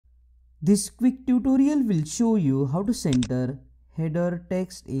This quick tutorial will show you how to center header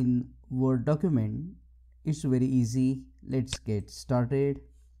text in Word document. It's very easy. Let's get started.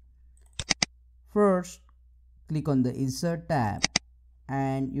 First, click on the Insert tab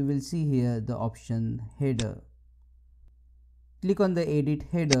and you will see here the option Header. Click on the Edit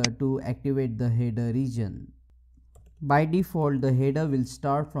Header to activate the header region. By default, the header will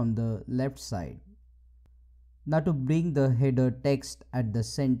start from the left side. Now to bring the header text at the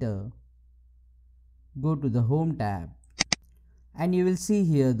center, go to the Home tab and you will see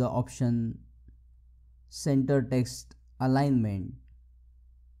here the option Center Text Alignment.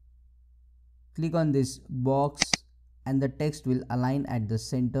 Click on this box and the text will align at the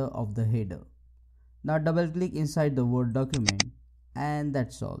center of the header. Now double click inside the Word document and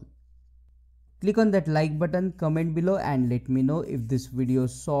that's all. Click on that like button, comment below and let me know if this video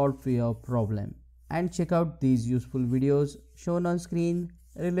solved your problem. And check out these useful videos shown on screen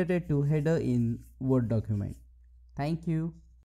related to header in Word document. Thank you.